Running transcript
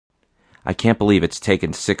I can't believe it's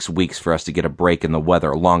taken 6 weeks for us to get a break in the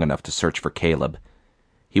weather long enough to search for Caleb.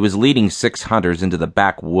 He was leading 6 hunters into the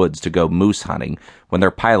backwoods to go moose hunting when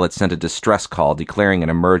their pilot sent a distress call declaring an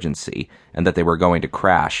emergency and that they were going to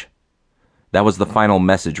crash. That was the final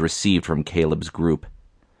message received from Caleb's group.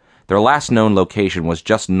 Their last known location was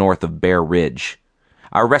just north of Bear Ridge.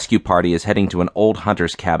 Our rescue party is heading to an old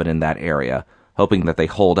hunter's cabin in that area, hoping that they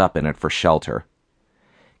hold up in it for shelter.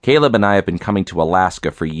 Caleb and I have been coming to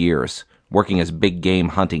Alaska for years, working as big game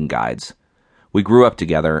hunting guides. We grew up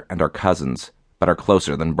together and are cousins, but are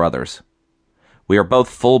closer than brothers. We are both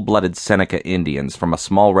full-blooded Seneca Indians from a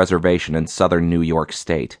small reservation in southern New York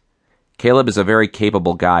State. Caleb is a very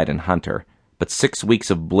capable guide and hunter, but 6 weeks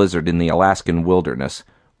of blizzard in the Alaskan wilderness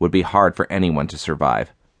would be hard for anyone to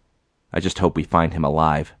survive. I just hope we find him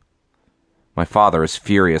alive. My father is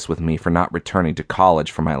furious with me for not returning to college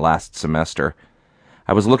for my last semester.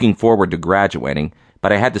 I was looking forward to graduating,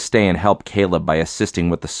 but I had to stay and help Caleb by assisting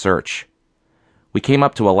with the search. We came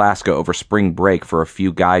up to Alaska over spring break for a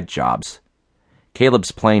few guide jobs.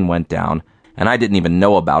 Caleb's plane went down, and I didn't even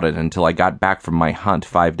know about it until I got back from my hunt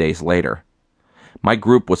 5 days later. My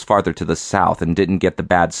group was farther to the south and didn't get the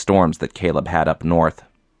bad storms that Caleb had up north.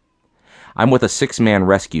 I'm with a 6-man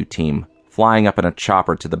rescue team, flying up in a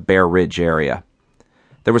chopper to the Bear Ridge area.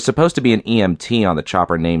 There was supposed to be an EMT on the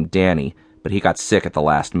chopper named Danny, but he got sick at the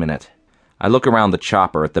last minute. I look around the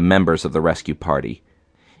chopper at the members of the rescue party.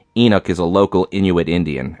 Enoch is a local Inuit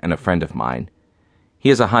Indian and a friend of mine. He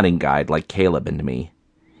is a hunting guide like Caleb and me.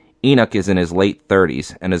 Enoch is in his late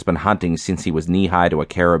 30s and has been hunting since he was knee-high to a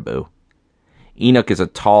caribou. Enoch is a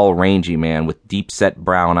tall, rangy man with deep-set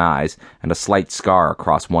brown eyes and a slight scar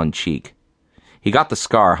across one cheek. He got the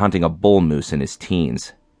scar hunting a bull moose in his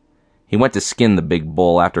teens. He went to skin the big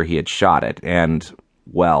bull after he had shot it, and,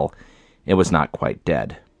 well, it was not quite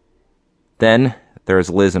dead. Then there is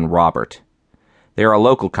Liz and Robert. They are a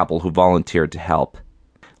local couple who volunteered to help.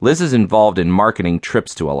 Liz is involved in marketing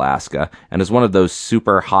trips to Alaska and is one of those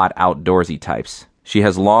super hot outdoorsy types. She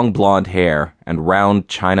has long blonde hair and round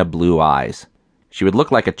china blue eyes. She would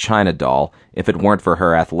look like a China doll if it weren't for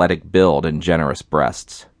her athletic build and generous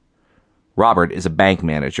breasts. Robert is a bank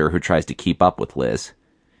manager who tries to keep up with Liz.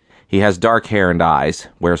 He has dark hair and eyes,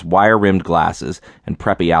 wears wire-rimmed glasses, and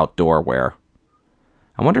preppy outdoor wear.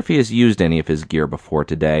 I wonder if he has used any of his gear before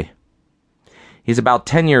today. He's about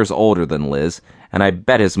 10 years older than Liz, and I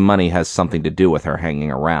bet his money has something to do with her hanging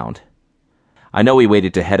around. I know he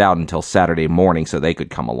waited to head out until Saturday morning so they could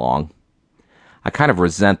come along. I kind of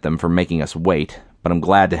resent them for making us wait, but I'm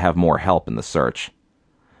glad to have more help in the search.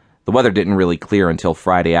 The weather didn't really clear until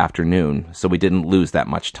Friday afternoon, so we didn't lose that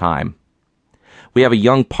much time. We have a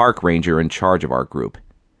young park ranger in charge of our group.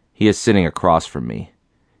 He is sitting across from me.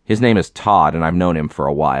 His name is Todd, and I've known him for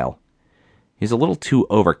a while. He's a little too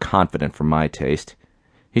overconfident for my taste.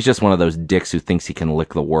 He's just one of those dicks who thinks he can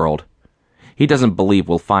lick the world. He doesn't believe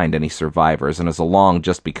we'll find any survivors and is along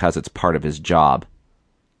just because it's part of his job.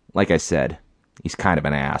 Like I said, he's kind of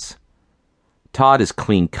an ass. Todd is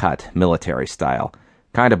clean-cut, military style.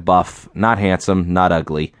 Kind of buff, not handsome, not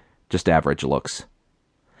ugly, just average looks.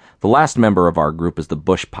 The last member of our group is the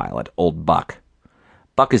bush pilot, Old Buck.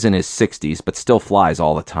 Buck is in his 60s, but still flies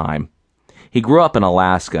all the time. He grew up in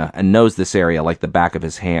Alaska and knows this area like the back of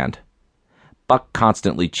his hand. Buck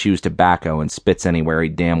constantly chews tobacco and spits anywhere he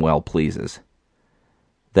damn well pleases.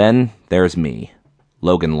 Then there's me,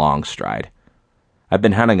 Logan Longstride. I've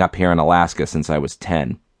been hunting up here in Alaska since I was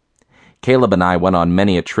 10. Caleb and I went on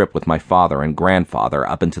many a trip with my father and grandfather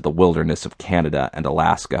up into the wilderness of Canada and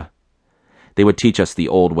Alaska. They would teach us the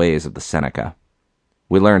old ways of the Seneca.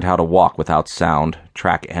 We learned how to walk without sound,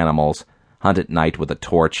 track animals, hunt at night with a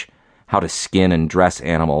torch, how to skin and dress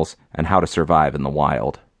animals, and how to survive in the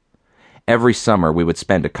wild. Every summer we would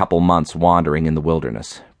spend a couple months wandering in the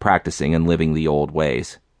wilderness, practicing and living the old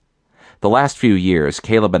ways. The last few years,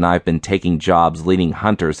 Caleb and I have been taking jobs leading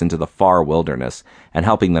hunters into the far wilderness and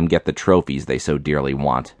helping them get the trophies they so dearly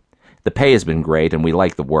want. The pay has been great and we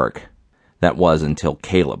like the work. That was until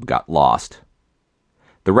Caleb got lost.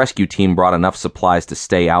 The rescue team brought enough supplies to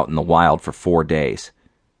stay out in the wild for 4 days.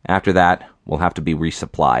 After that, we'll have to be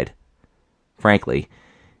resupplied. Frankly,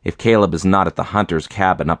 if Caleb is not at the hunter's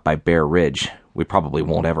cabin up by Bear Ridge, we probably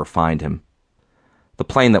won't ever find him. The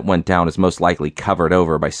plane that went down is most likely covered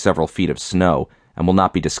over by several feet of snow and will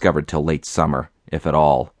not be discovered till late summer, if at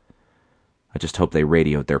all. I just hope they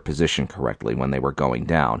radioed their position correctly when they were going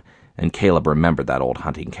down, and Caleb remembered that old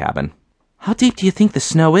hunting cabin. "How deep do you think the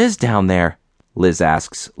snow is down there?" Liz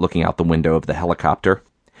asks, looking out the window of the helicopter.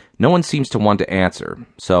 No one seems to want to answer,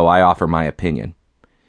 so I offer my opinion.